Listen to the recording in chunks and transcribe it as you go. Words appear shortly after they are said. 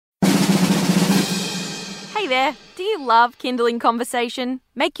there, do you love kindling conversation?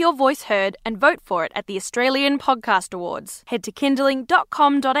 Make your voice heard and vote for it at the Australian Podcast Awards. Head to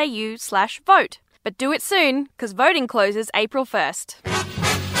kindling.com.au/vote. But do it soon, because voting closes April 1st.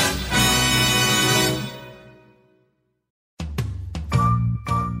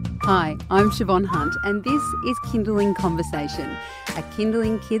 Hi, I'm Siobhan Hunt, and this is Kindling Conversation, a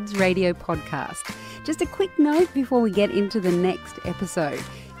Kindling Kids radio podcast. Just a quick note before we get into the next episode.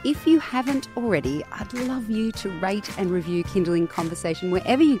 If you haven't already, I'd love you to rate and review Kindling Conversation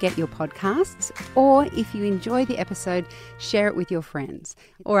wherever you get your podcasts, or if you enjoy the episode, share it with your friends.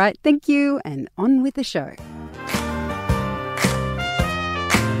 All right, thank you, and on with the show.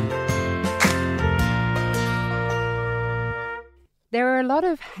 There are a lot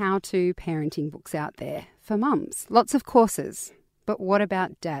of how-to parenting books out there for mums, lots of courses. But what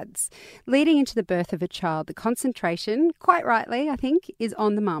about dads? Leading into the birth of a child, the concentration, quite rightly, I think, is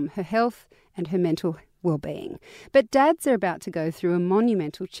on the mum, her health and her mental well-being. But dads are about to go through a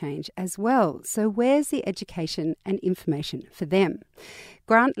monumental change as well. So where's the education and information for them?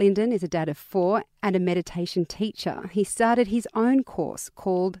 Grant Lyndon is a dad of 4 and a meditation teacher. He started his own course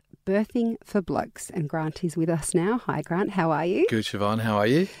called Birthing for Blokes, and Grant is with us now. Hi Grant, how are you? Good, Siobhan, how are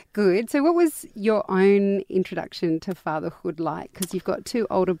you? Good. So what was your own introduction to fatherhood like? Because you've got 2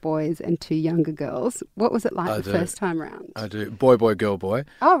 older boys and 2 younger girls. What was it like first time round? I do. Boy, boy, girl, boy.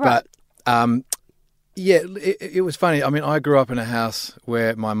 Oh, right. But, it was funny. I mean, I grew up in a house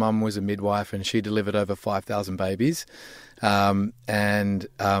where my mum was a midwife and she delivered over 5,000 babies. Back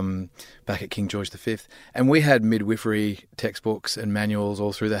at King George V. And we had midwifery textbooks and manuals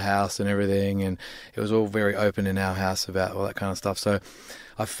all through the house and everything. And it was all very open in our house about all that kind of stuff. So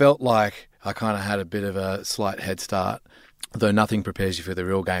I felt like I kind of had a bit of a slight head start, though nothing prepares you for the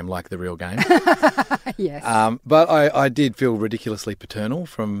real game like the real game. Yes. But I did feel ridiculously paternal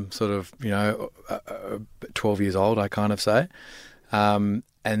from sort of, 12 years old, I kind of say. And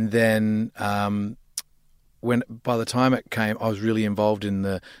then when by the time it came, I was really involved in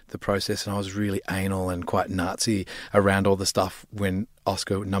the process, and I was really anal and quite Nazi around all the stuff when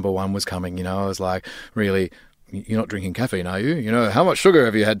Oscar number 1 was coming. I was like, really, you're not drinking caffeine, are you? How much sugar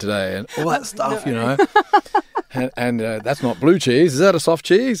have you had today? And all that stuff, And that's not blue cheese. Is that a soft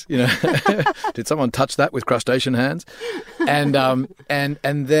cheese? Did someone touch that with crustacean hands? And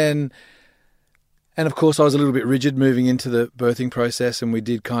then of course I was a little bit rigid moving into the birthing process, and we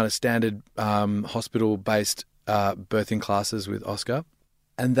did kind of standard hospital-based birthing classes with Oscar,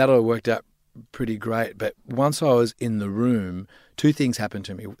 and that all worked out pretty great. But once I was in the room, 2 things happened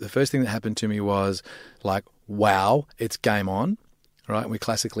to me. The first thing that happened to me was like, wow, it's game on. Right, we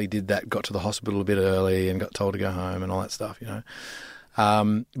classically did that, got to the hospital a bit early and got told to go home and all that stuff,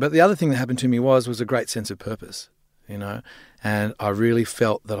 But the other thing that happened to me was a great sense of purpose, and I really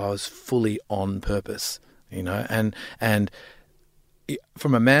felt that I was fully on purpose, and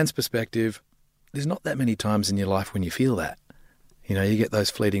from a man's perspective, there's not that many times in your life when you feel that. You get those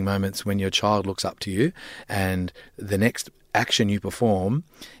fleeting moments when your child looks up to you and the next action you perform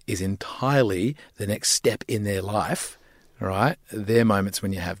is entirely the next step in their life. Right, there are moments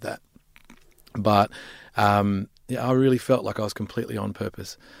when you have that, but I really felt like I was completely on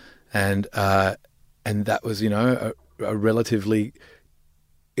purpose, and that was a relatively.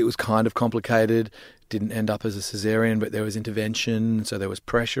 It was kind of complicated. Didn't end up as a cesarean, but there was intervention, so there was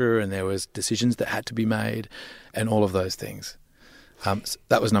pressure, and there was decisions that had to be made, and all of those things. So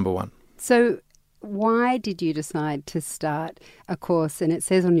that was number 1. So why did you decide to start a course, and it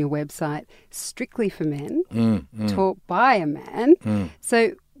says on your website, strictly for men, taught by a man?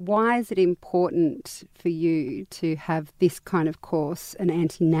 So why is it important for you to have this kind of course, an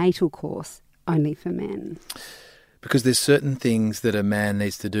antenatal course, only for men? Because there's certain things that a man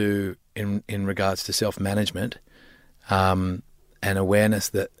needs to do in regards to self-management and awareness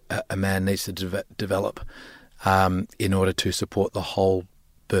that a man needs to develop in order to support the whole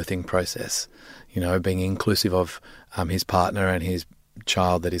birthing process, being inclusive of his partner and his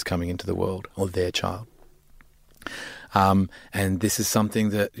child that is coming into the world, or their child. And this is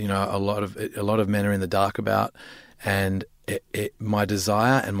something that, a lot of men are in the dark about, and my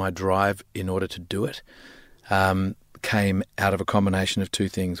desire and my drive in order to do it came out of a combination of 2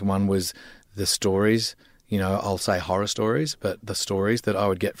 things. One was the stories, I'll say horror stories, but the stories that I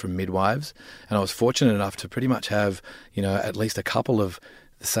would get from midwives. And I was fortunate enough to pretty much have, at least a couple of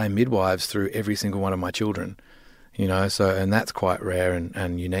the same midwives through every single one of my children, and that's quite rare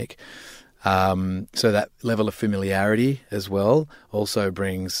and unique. So that level of familiarity as well also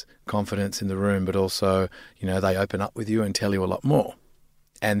brings confidence in the room, but also, they open up with you and tell you a lot more.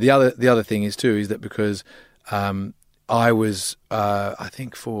 And the other thing is that because I was, I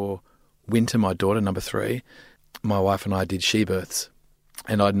think for Winter, my daughter, number 3, my wife and I did she births.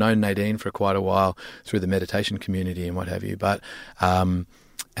 And I'd known Nadine for quite a while through the meditation community and what have you. But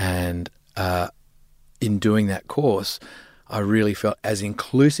in doing that course, I really felt as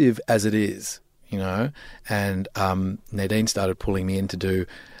inclusive as it is, you know. And Nadine started pulling me in to do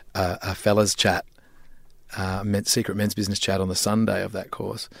a fellas chat, secret men's business chat on the Sunday of that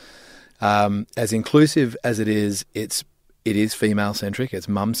course. As inclusive as it is female centric, it's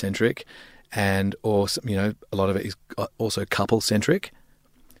mum centric, and also, you know, a lot of it is also couple centric,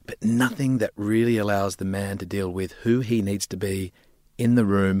 but nothing that really allows the man to deal with who he needs to be in the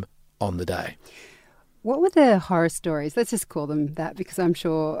room on the day. What were the horror stories? Let's just call them that, because I'm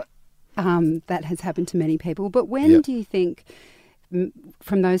sure that has happened to many people. But when do you think,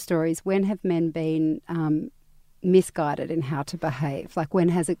 from those stories, when have men been misguided in how to behave? Like, when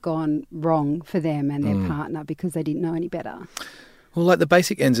has it gone wrong for them and their partner because they didn't know any better? Well, like the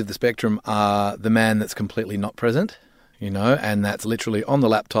basic ends of the spectrum are the man that's completely not present, you know, and that's literally on the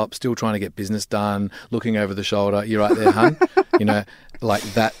laptop, still trying to get business done, looking over the shoulder. You're right there, hun. You know, like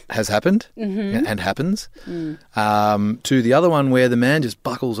that has happened and happens. To the other one where the man just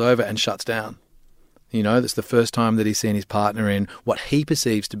buckles over and shuts down. You know, that's the first time that he's seen his partner in what he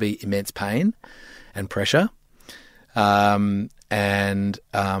perceives to be immense pain and pressure. And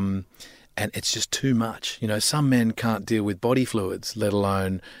it's just too much. You know, some men can't deal with body fluids, let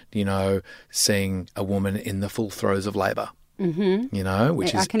alone, you know, seeing a woman in the full throes of labour, you know,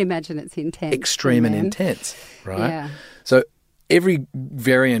 which is... I can imagine it's intense. Extreme and intense, right? Yeah. So every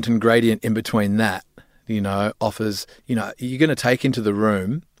variant and gradient in between that, you know, offers, you know, you're going to take into the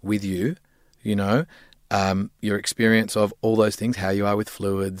room with you, you know, your experience of all those things, how you are with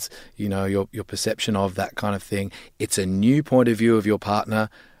fluids, you know, your perception of that kind of thing. It's a new point of view of your partner,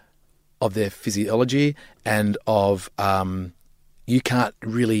 of their physiology, and of you can't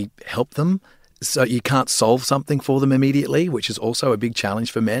really help them. So you can't solve something for them immediately, which is also a big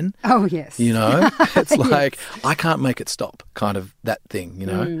challenge for men. Oh, yes. You know, it's like, I can't make it stop, kind of that thing, you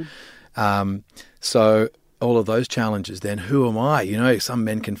know. So all of those challenges, then who am I? You know, some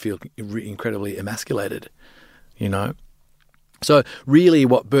men can feel incredibly emasculated, you know. So really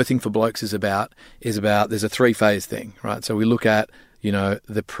what Birthing for Blokes is about there's a 3-phase thing, right? So we look at, you know,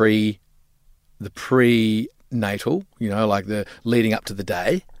 the prenatal, you know, like the leading up to the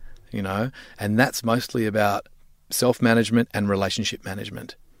day, you know, and that's mostly about self-management and relationship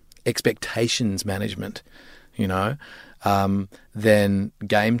management, expectations management, you know, then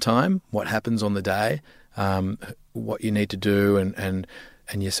game time, what happens on the day, what you need to do and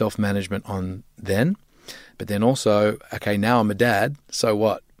your self-management on then. But then also, okay, now I'm a dad, so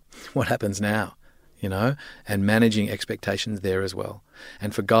what? What happens now? You know, and managing expectations there as well.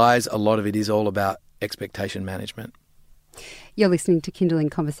 And for guys, a lot of it is all about expectation management. You're listening to Kindling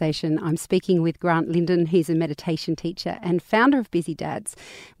Conversation. I'm speaking with Grant Lyndon. He's a meditation teacher and founder of Busy Dads.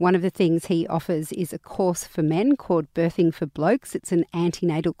 One of the things he offers is a course for men called Birthing for Blokes. It's an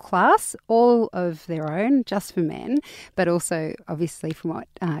antenatal class, all of their own, just for men, but also, obviously, from what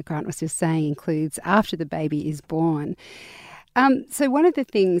Grant was just saying, includes after the baby is born. So one of the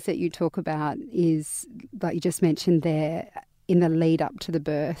things that you talk about is, like you just mentioned there, in the lead up to the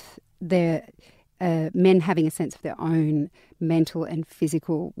birth, men having a sense of their own mental and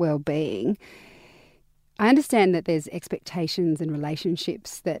physical well-being. I understand that there's expectations and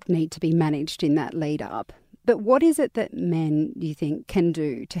relationships that need to be managed in that lead up. But what is it that men, do you think, can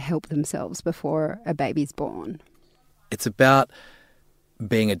do to help themselves before a baby's born? It's about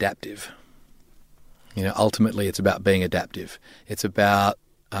being adaptive. You know, ultimately it's about being adaptive. It's about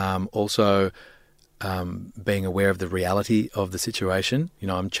also being aware of the reality of the situation. You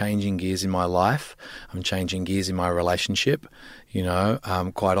know, I'm changing gears in my life. I'm changing gears in my relationship. You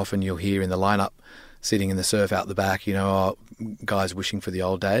know, quite often you'll hear in the lineup, sitting in the surf out the back, you know, guys wishing for the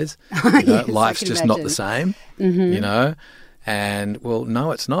old days. You know, yes, life's just not the same, you know. And, well,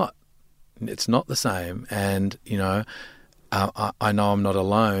 no, it's not. It's not the same. And, you know, I know I'm not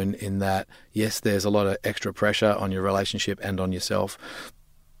alone in that, yes, there's a lot of extra pressure on your relationship and on yourself.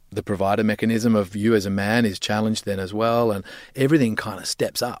 The provider mechanism of you as a man is challenged then as well, and everything kind of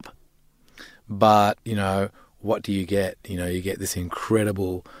steps up. But, you know, what do you get? You know, you get this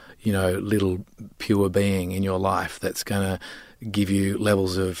incredible, you know, little pure being in your life that's going to give you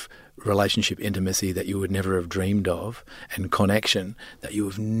levels of relationship intimacy that you would never have dreamed of, and connection that you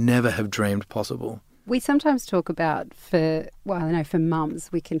would never have dreamed possible. We sometimes talk about, for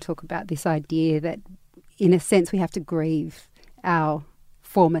mums, we can talk about this idea that, in a sense, we have to grieve our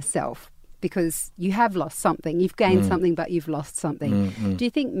former self because you have lost something. You've gained something, but you've lost something. Do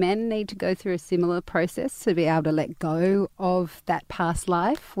you think men need to go through a similar process to be able to let go of that past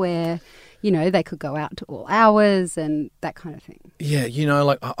life where, they could go out to all hours and that kind of thing? Yeah,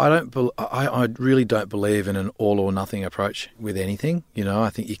 I really don't believe in an all or nothing approach with anything. I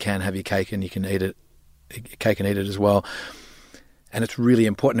think you can have your cake and you can eat it, as well. And it's really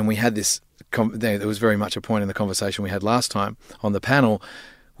important. And we had this, there was very much a point in the conversation we had last time on the panel,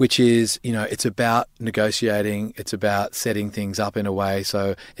 which is, it's about negotiating, it's about setting things up in a way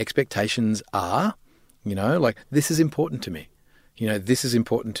so expectations are, this is important to me. This is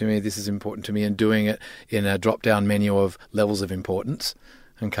important to me, this is important to me, and doing it in a drop-down menu of levels of importance.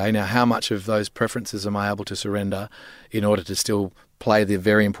 Okay, now how much of those preferences am I able to surrender in order to still play the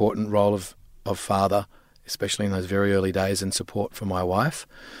very important role of father, especially in those very early days, and support for my wife?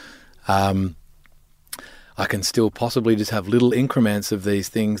 I can still possibly just have little increments of these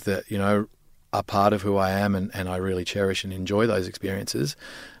things that, are part of who I am, and I really cherish and enjoy those experiences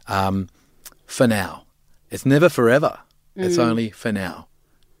for now. It's never forever. It's only for now,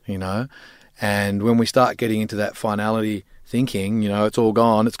 And when we start getting into that finality thinking, it's all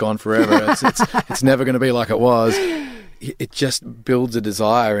gone, it's gone forever, it's never going to be like it was, it just builds a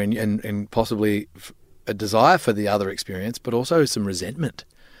desire and possibly a desire for the other experience, but also some resentment.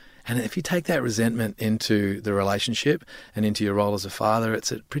 And if you take that resentment into the relationship and into your role as a father,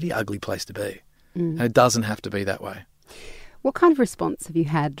 it's a pretty ugly place to be. And it doesn't have to be that way. What kind of response have you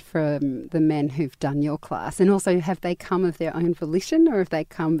had from the men who've done your class? And also, have they come of their own volition, or have they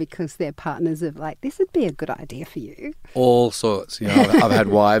come because their partners have this would be a good idea for you? All sorts. I've had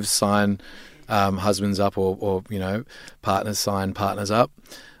wives sign husbands up or partners sign partners up.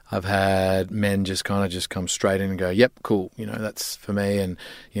 I've had men just come straight in and go, yep, cool, that's for me. And,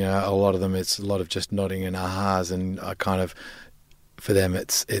 a lot of them, it's a lot of just nodding and ahas, and for them,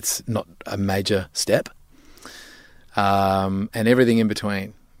 it's not a major step. And everything in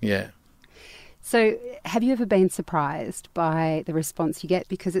between, yeah. So have you ever been surprised by the response you get?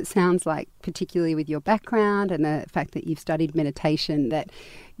 Because it sounds like, particularly with your background and the fact that you've studied meditation, that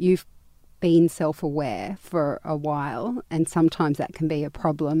you've been self-aware for a while, and sometimes that can be a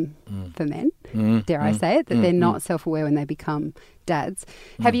problem for men, dare I say it, that they're not self-aware when they become dads.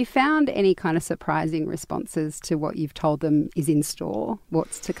 Have you found any kind of surprising responses to what you've told them is in store,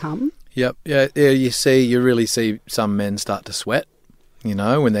 what's to come? Yep. Yeah. You really see some men start to sweat,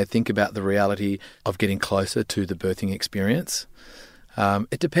 when they think about the reality of getting closer to the birthing experience.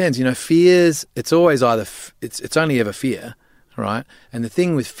 It depends, fears, it's always either, it's only ever fear. Right? And the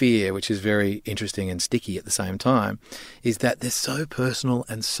thing with fear, which is very interesting and sticky at the same time, is that they're so personal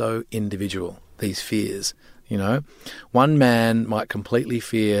and so individual, these fears. One man might completely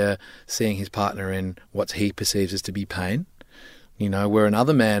fear seeing his partner in what he perceives as to be pain, where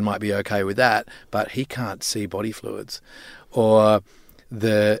another man might be okay with that, but he can't see body fluids. Or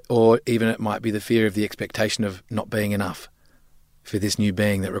even it might be the fear of the expectation of not being enough for this new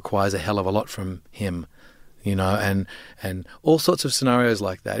being that requires a hell of a lot from him. And all sorts of scenarios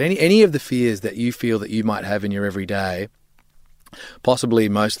like that. Any of the fears that you feel that you might have in your everyday, possibly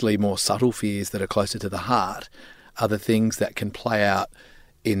mostly more subtle fears that are closer to the heart, are the things that can play out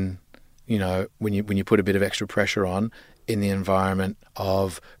in, when you put a bit of extra pressure on in the environment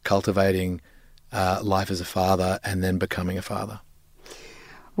of cultivating life as a father and then becoming a father.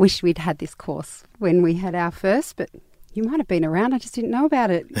 Wish we'd had this course when we had our first, but you might have been around. I just didn't know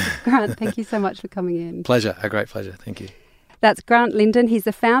about it. Grant, thank you so much for coming in. Pleasure. A great pleasure. Thank you. That's Grant Lyndon. He's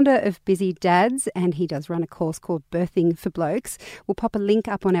the founder of Busy Dads, and he does run a course called Birthing for Blokes. We'll pop a link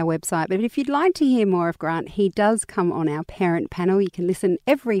up on our website. But if you'd like to hear more of Grant, he does come on our parent panel. You can listen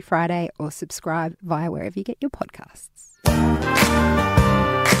every Friday or subscribe via wherever you get your podcasts.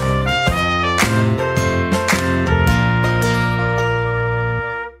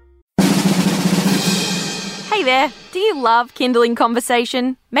 Hey there, do you love kindling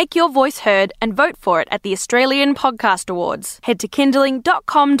conversation? Make your voice heard and vote for it at the Australian Podcast Awards. Head to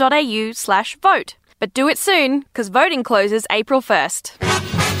kindling.com.au/vote. But do it soon, because voting closes April 1st.